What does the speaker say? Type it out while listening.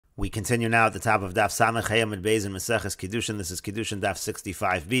We continue now at the top of Daf Samech Beis in Meseches Kiddushin. This is Kiddushin Daf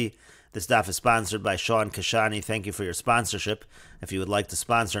 65b. This daf is sponsored by Sean Kashani. Thank you for your sponsorship. If you would like to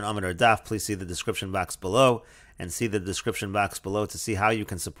sponsor an Amud or Daf, please see the description box below and see the description box below to see how you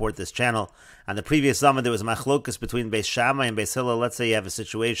can support this channel. On the previous Amud, there was machlokus between Beis Shammai and Beis Hillel. Let's say you have a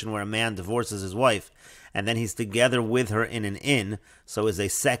situation where a man divorces his wife and then he's together with her in an inn. So is a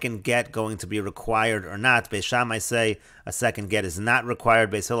second get going to be required or not? Beis Shammai say a second get is not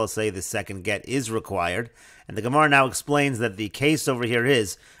required. Beis Hillel say the second get is required. And the Gemara now explains that the case over here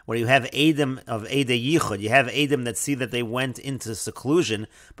is where you have Edom of Edei Yichud. You have Edom that see that they went into seclusion,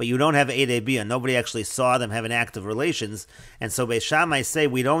 but you don't have Edei Bia. Nobody actually saw them have an act of relations. And so Beis Shammai say,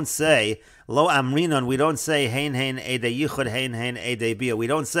 we don't say, Lo Amrinon, we don't say, Hein Hein Edei Yichud, Hein Hein Edei Bia. We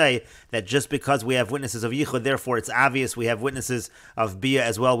don't say that just because we have witnesses of Yichud, therefore it's obvious we have witnesses of Bia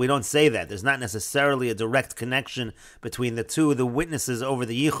as well. We don't say that. There's not necessarily a direct connection between the two. The witnesses over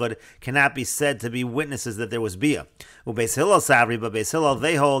the Yichud cannot be said to be witnesses that there was Bia. Beis Hillel Savri, but Beis Hillel,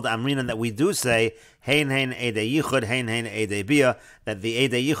 they hold Amrinon that we do say Hein Hein Edei Yichud, Hein Hein Edei Bia, that the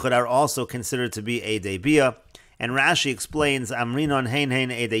Edei Yichud are also considered to be Edei Bia. And Rashi explains Amrinon Hein Hein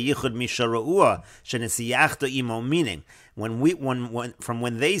Edei Yichud Mishara'ua Shenesiyachta Imo, meaning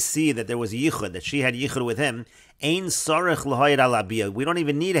when they see that there was Yichud, that she had Yichud with him, Ein Sarech L'Hoyed Ala Bia. We don't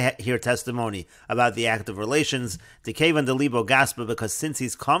even need to hear testimony about the act of relations. Dekevan Delibo Gaspa, because since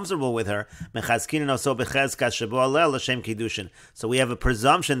he's comfortable with her, so we have a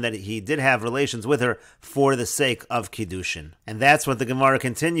presumption that he did have relations with her for the sake of Kiddushin. And that's what the Gemara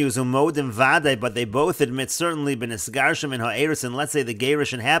continues. Umodim Vade, but they both admit certainly B'Nesgarshim and Ha'erusin. Let's say the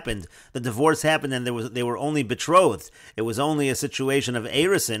Gerushin happened, the divorce happened, and they were only betrothed. It was only a situation of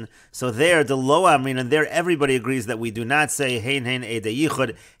Erusin. So there, the Lo Amrin, and there everybody agrees that we do not say Hein Hein Edei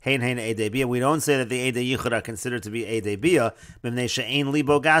Yichud, Hein Hein Edei Bia. We don't say that the Edei Yichud are considered to be Edei Bia, B'mnei she'ein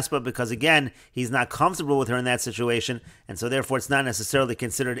libo gaspa, because again, he's not comfortable with her in that situation, and so therefore it's not necessarily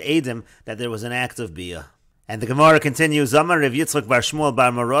considered Edom that there was an act of Bia. And the Gemara continues, Amar Rav Yitzchak bar Shmuel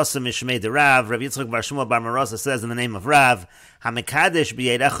bar Marosa mishmei de Rav. Rav Yitzchak bar Shmuel bar Marosa says in the name of Rav, HaMekadesh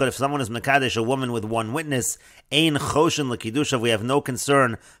b'yed echad, if someone is Mekadesh, a woman with one witness, Ein choshen l'kiddushav, we have no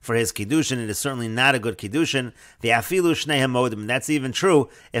concern for his kiddushin. It is certainly not a good kiddushin. The afilu shnei hamodim, that's even true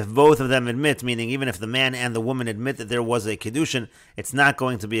if both of them admit, meaning even if the man and the woman admit that there was a kiddushin, it's not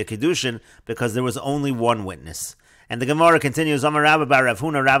going to be a kiddushin because there was only one witness. And the Gemara continues, Amar Rabba bar Rav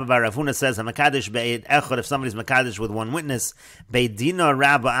Huna says, HaMekadesh be'ed echad, if somebody's Mekadesh with one witness, Beidina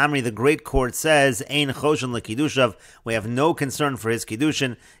Rabba Amri, the great court says, Ein choshen l'kiddushav, we have no concern for his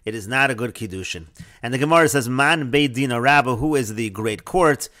kiddushin, it is not a good kiddushin. And the Gemara says, Man Beidina Rabba, who is the great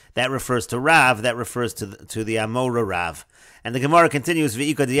court? That refers to Rav, that refers to the Amora Rav. And the Gemara continues,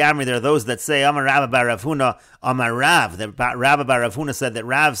 V'ika di'amri, there are those that say, Amar Rabba bar Rav Huna, Amar Rav, that Rabba bar Rav Huna said that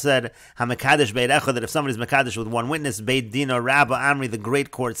Rav said, HaMekadesh be'ed echad, that if somebody's Mekadesh with one witness, Beit Dina Rabba Amri, the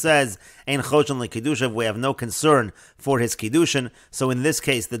great court says, Ein choshen l'kiddushav, we have no concern for his kiddushin. So in this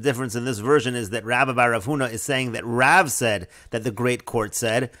case, the difference in this version is that Rabba bar Rav Huna is saying that Rav said that the great court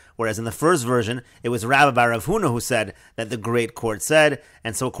said, whereas in the first version, it was Rabba bar Rav Huna who said that the great court said.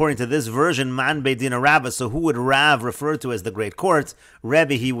 And so according to this version, Man Beit Dina Rabba, so who would Rav refer to as the great court?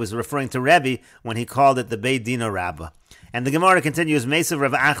 Rebbe, he was referring to Rebbe when he called it the Beit Dina Rabba. And the Gemara continues, Mesav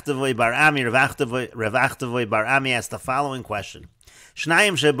Rav Achtavoy bar Ami, Rav Achtavoy bar Ami asked the following question.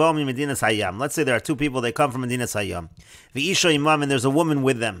 Shnayim shebo mi Medinas Hayam. Let's say there are two people, they come from Medinas Hayam. V'isha imam, and there's a woman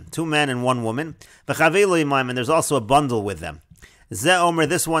with them. Two men and one woman. V'chavelo imam, and there's also a bundle with them. Ze Omer,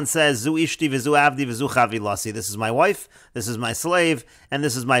 this one says, Zu ishti v'zu avdi v'zu chavilasi. This is my wife, this is my slave, and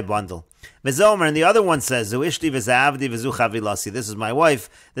this is my bundle. V'ze Omer, and the other one says, Zu ishti v'zu avdi v'zu chavilasi. This is my wife,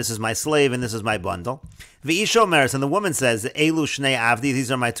 this is my slave, and this is my bundle. V'ish Omer, and the woman says, Elu shnei avdi,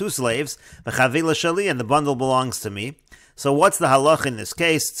 these are my two slaves, v'chavila shali, and the bundle belongs to me. So what's the halach in this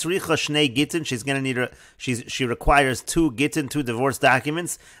case? Tzricha shnei gittin. She's going to need she requires two gittin, two divorce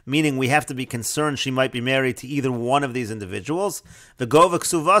documents, meaning we have to be concerned she might be married to either one of these individuals. The gova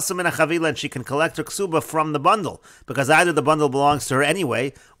ksuvasa min chavila, and she can collect her ksuba from the bundle, because either the bundle belongs to her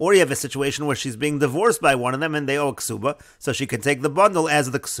anyway, or you have a situation where she's being divorced by one of them and they owe a ksuba, so she can take the bundle as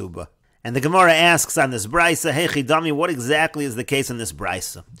the ksuba. And the Gemara asks on this brisa, Hey Chidami, what exactly is the case in this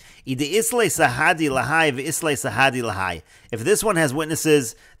brisa? If this one has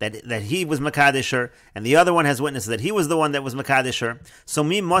witnesses that he was Makadisher, and the other one has witnesses that he was the one that was Makadisher, so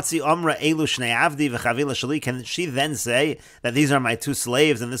mi motzi omra elu shnei avdi v'chavila shali, can she then say that these are my two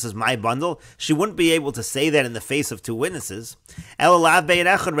slaves and this is my bundle? She wouldn't be able to say that in the face of two witnesses. Rather,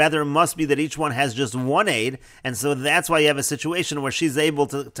 it must be that each one has just one aid, and so that's why you have a situation where she's able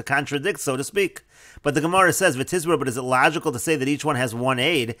to contradict, so to speak. But the Gemara says, V'tizra, but is it logical to say that each one has one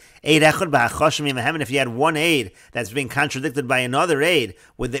aid? Aid echad b'achashim yimhem, and if you had one aid that's being contradicted by another aid,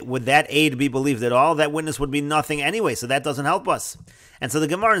 would that aid be believed at all? That witness would be nothing anyway, so that doesn't help us. And so the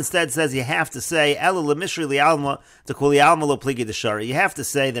Gemara instead says you have to say, Elu lemishri li'alma t'kuli alma lo pligi d'shara. You have to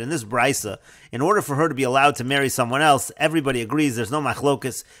say that in this brisa, in order for her to be allowed to marry someone else, everybody agrees there's no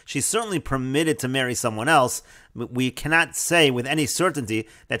machlokus. She's certainly permitted to marry someone else. But we cannot say with any certainty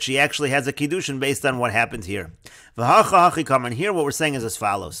that she actually has a kiddushin based on what happened here. And here what we're saying is as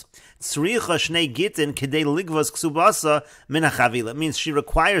follows. It means she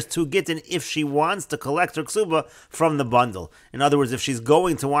requires 2 gittin if she wants to collect her ksuba from the bundle. In other words, if she's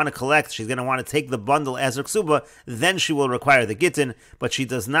going to want to collect, she's going to want to take the bundle as her ksuba, then she will require the gittin, but she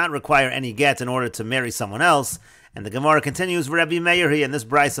does not require any get in order to marry someone else. And the Gemara continues, Rabbi Meir here, and this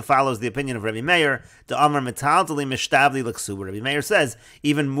brisa follows the opinion of Rabbi Meir. The Amar metaltali mishtabli l'ksuba. Rabbi Meir says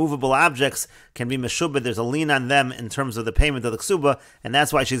even movable objects can be meshubed. There's a lien on them in terms of the payment of the ksuba, and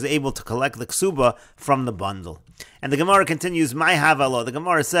that's why she's able to collect the ksuba from the bundle. And the Gemara continues, my havalo. The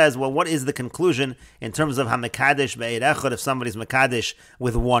Gemara says, well, what is the conclusion in terms of hamekadesh be'ed echad if somebody's mekadesh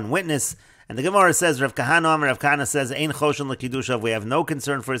with one witness? And the Gemara says, Rav Kahana says, Ein choshen l'kiddushav, we have no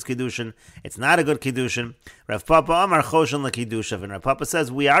concern for his kiddushin. It's not a good kiddushin. Rav Papa Amar choshen l'kiddushav, and Rav Papa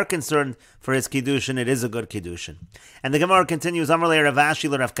says, we are concerned for his kiddushin. It is a good kiddushin. And the Gemara continues, Amar le Rav Ashi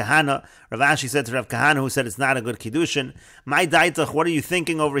l'Rav Kahana. Rav Ashi said to Rav Kahana, who said it's not a good kiddushin, my daitach, what are you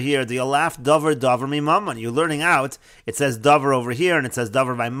thinking over here? The alaf davar mi mammon. You're learning out. It says davar over here, and it says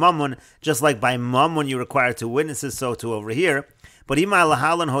davar by mammon. Just like by mammon you require 2 witnesses, so too over here. But if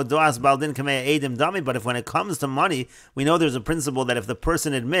when it comes to money, we know there's a principle that if the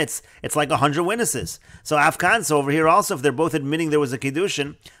person admits, it's like 100 witnesses. So Afkan, so over here also, if they're both admitting there was a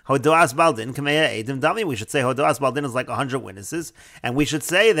kiddushin, hodoas baldin kamei edim dami, we should say hodoas baldin is like 100 witnesses, and we should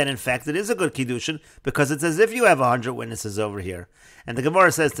say that in fact it is a good kiddushin because it's as if you have 100 witnesses over here. And the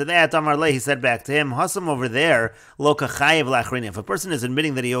Gemara says to that, Amar Le, he said back to him, Hasam over there, lo kachayev lachrini. If a person is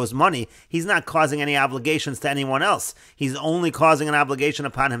admitting that he owes money, he's not causing any obligations to anyone else. He's only causing an obligation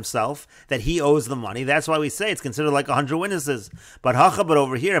upon himself that he owes the money. That's why we say it's considered like 100 witnesses. But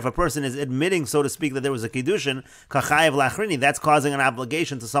over here, if a person is admitting, so to speak, that there was a kiddushin, kachayev lachrini, that's causing an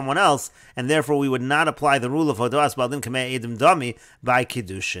obligation to someone else, and therefore we would not apply the rule of hodoas baldin kamei edim dami by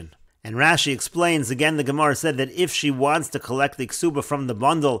kiddushin. And Rashi explains, again the Gemara said that if she wants to collect the ksuba from the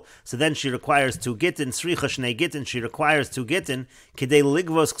bundle, so then she requires 2 gittin, sricha shnei gittin, she requires 2 gittin, kidei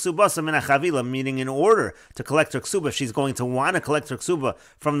ligvos ksubasa min achavila, meaning in order to collect her ksuba, if she's going to want to collect her ksuba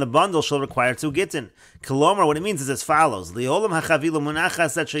from the bundle, she'll require 2 gittin. Kilomar, what it means is as follows, Liolam hachavila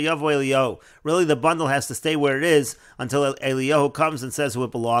munachas et sheyavo Eliyahu. Really the bundle has to stay where it is until Eliyahu comes and says who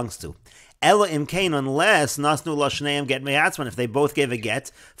it belongs to. Ella imkain, unless nasnu lashneim get meyatzman, if they both gave a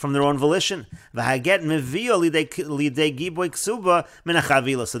get from their own volition. V'haget mevio lidei giboy ksuba min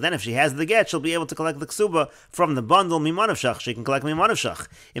achavila. So then if she has the get, she'll be able to collect the ksuba from the bundle mimanavshach. She can collect mimanavshach.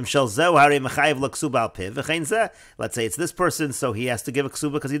 Im shel zeu harei mechayev lo ksuba al piv v'chein zeh. Let's say it's this person, so he has to give a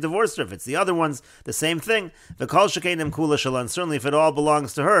ksuba because he divorced her. If it's the other ones, the same thing. V'kol shekein im kula shalon. Certainly if it all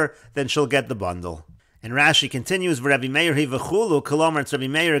belongs to her, then she'll get the bundle. And Rashi continues, Rabbi Meir hi v'chulu, Kolomar, it's Rabbi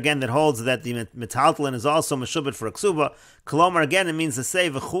Meir again that holds that the metaltalin is also meshubit for a ksuba. Kolomar again, it means to say,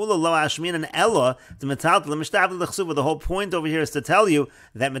 v'chulu lo ashmin and ella, the metaltalin mishtabli l'ksuba. The whole point over here is to tell you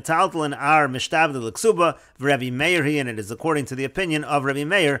that metaltalin are mishtabli l'ksuba, Rabbi Meir hi, and it is according to the opinion of Rabbi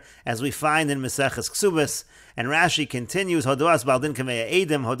Meir, as we find in Meseches Ksubas. And Rashi continues, Hodoas baldin kamei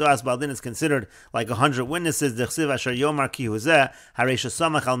edim. Hodoas baldin is considered like 100 witnesses. Dechsiv asher yomar ki huzeh hareisha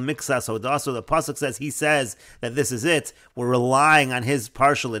samach al mixas hodoas. So the pasuk says, he says that this is it. We're relying on his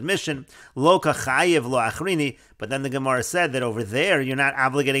partial admission. Lo kachayev lo achrini. But then the Gemara said that over there, you're not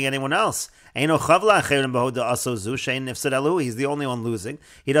obligating anyone else. He's the only one losing.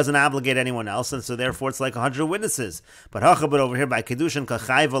 He doesn't obligate anyone else, and so therefore it's like 100 witnesses. But over here by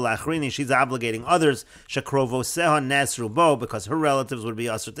Kiddushin, she's obligating others, because her relatives would be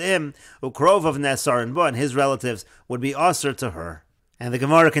usher to him, ukrov of Nesar and Bo, and his relatives would be usher to her. And the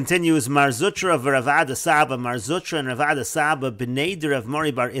Gemara continues, Marzutra of Ravada Saba, Marzutra and Ravada Saba, B'nei Rav Mari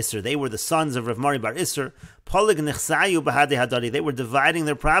bar Isser. They were the sons of Rav Mari bar Isser. Polig nechsayu b'hadei hadari. They were dividing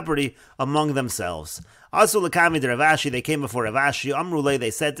their property among themselves. Also, Lakami de Ravashi, they came before Ravashi. Amrule,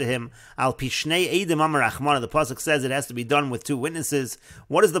 they said to him, Al pishnei edim amar achmana. The pasuk says it has to be done with 2 witnesses.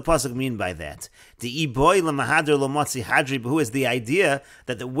 What does the pasuk mean by that? The iboy lemahader lomotzi hadri, who is the idea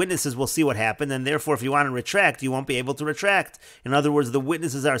that the witnesses will see what happened, and therefore, if you want to retract, you won't be able to retract. In other words, the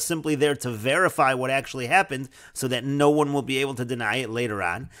witnesses are simply there to verify what actually happened, so that no one will be able to deny it later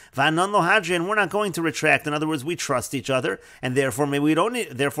on. Vanon lo hadri, and we're not going to retract. In other other words, we trust each other, and therefore maybe we don't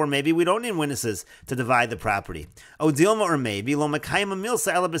need witnesses to divide the property. O dilma, or maybe lo mekayim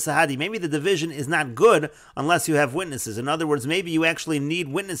milsa ela b'sahadi. Maybe the division is not good unless you have witnesses. In other words, maybe you actually need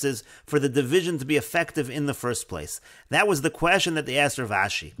witnesses for the division to be effective in the first place. That was the question that they asked Rav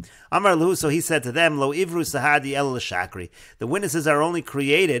Ashi. Amar lahu, so he said to them, lo ivru sahadi el l'shakri. The witnesses are only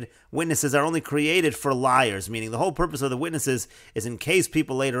created for liars, meaning the whole purpose of the witnesses is in case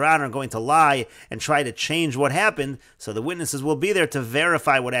people later on are going to lie and try to change what happened, so the witnesses will be there to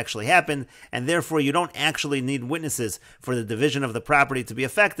verify what actually happened, and therefore you don't actually need witnesses for the division of the property to be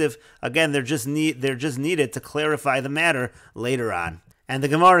effective. Again, they're just needed to clarify the matter later on. And the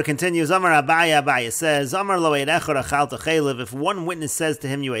Gemara continues, Amar Abaya says, Amar lo eid echad achalta chaylev, if one witness says to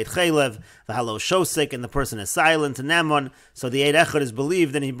him, you ate chaylev, v'halo shosek, and the person is silent, nemon, so the eid echad is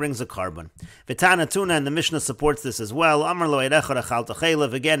believed, and he brings a carbon. V'tana tuna, and the Mishnah supports this as well, Amar lo eid echad achalta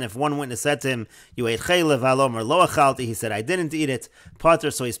chaylev, again, if one witness said to him, you ate chaylev, v'halo amar lo achalti, he said, I didn't eat it, potter,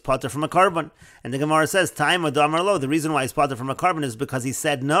 so he's potter from a carbon. And the Gemara says, Taima damar lo, the reason why he's potter from a carbon is because he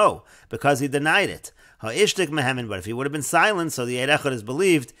said no, because he denied it. But if he would have been silent, so the eid echad is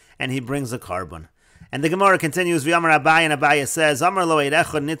believed, and he brings a carbon. And the Gemara continues, V'amar Abaye, and Abaye says, Amar lo eid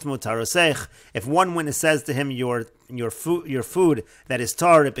echad nitmu tarosech. If one witness says to him, your food that is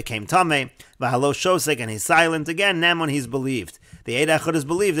tar, it became tameh, v'halo shosek, and he's silent, again, nemon, he's believed. The eid echad is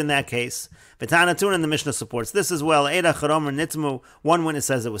believed in that case. V'tanatun, and the Mishnah supports this as well. Eid echad omer nitmu, one witness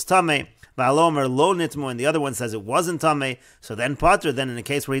says it was tameh, v'halo omer lo nitmu, and the other one says it wasn't tameh, so then potter, then in the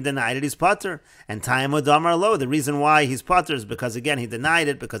case where he denied it, he's potter. And taima damar lo, the reason why he's potter is because, again, he denied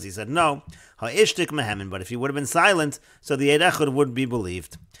it, because he said no. Ha'ishtik mehemen, but if he would have been silent, so the eid echad would be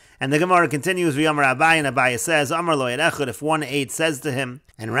believed. And the Gemara continues, V'yamar Abaye, and Abaye says, Amar lo eid echad, if one ate says to him,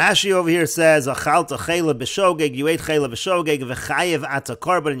 and Rashi over here says, Achalta chayla b'shogeg, you ate chayla b'shogeg, v'chayev ata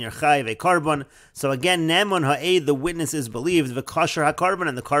karban, and you're chayev a karban. So again, nemon ha'ed, the witness is believed, v'kosher ha'karban,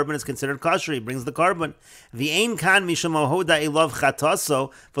 and the karban is considered kosher, he brings the karban. V'ein kan misham hoda elov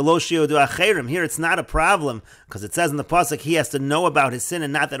chataso, v'lo shiodu acherim. Here it's not a problem, because it says in the pasuk he has to know about his sin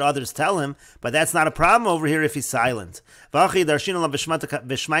and not that others tell him, but that's not a problem over here if he's silent. V'achi darshin alav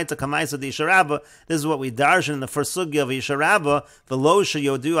b'shmaita kamaisa d'Yisharabba. This is what we darshan in the first sugya of Yisharabba, v'lo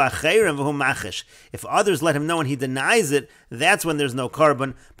shiodu acherim v'hu machish. If others let him know and he denies it, that's when there's no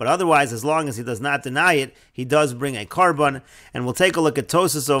carbon, but otherwise, as long as he does not deny it, he does bring a carbon. And we'll take a look at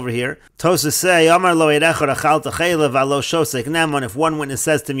Tosas over here. Tosas say, Amar lo eid echad achalta chaylev alo shosek nemon. If one witness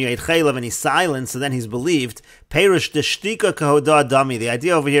says to him, you ate chaylev, and he's silent, so then he's believed. Perish deshtika kahoda dami. The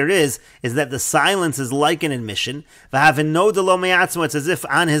idea over here is that the silence is like an admission. V'havin no de lo me'atzmo. It's as if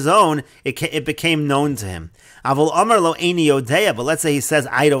on his own, it became known to him. Avol amar lo eini yodea. But let's say he says,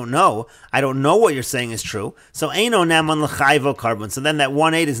 I don't know what you're saying is true. So eino nemon l'chayvo carbon. So then that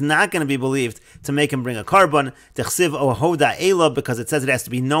 1/8 is not going to be believed to make him bring a carbon. Techsiv ohoda ela, because it says it has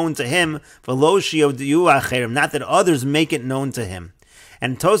to be known to him. V'lo shiodu acherim, not that others make it known to him.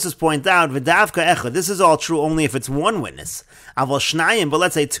 And Tosas point out, V'davka echad, this is all true only if it's one witness. Aval shnayim, but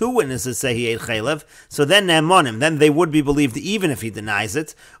let's say two witnesses say he ate chaylev, so then ne'emonim, then they would be believed even if he denies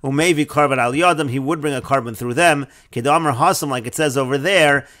it. Umevi karban al yadam, he would bring a carbon through them. Kedamer hasam, like it says over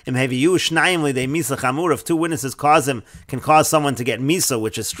there, imheviyu shnayim li de misa chamur, if two witnesses can cause someone to get misa,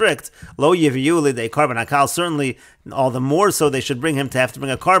 which is strict. Lo yeviyu li de karban akal, certainly all the more so they should bring him to have to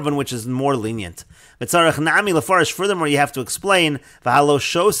bring a carbon, which is more lenient. Furthermore, you have to explain v'halo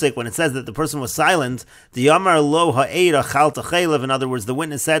shosek, when it says that the person was silent. The yamar lo ha'ed achalta chaylev. In other words, the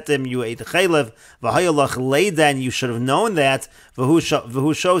witness said to him, "You ate chaylev." V'hayalach leida, and you should have known that. V'hu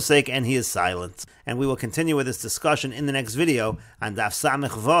shosek, and he is silent. And we will continue with this discussion in the next video on Daf Samech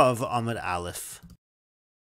Vav Amud Aleph.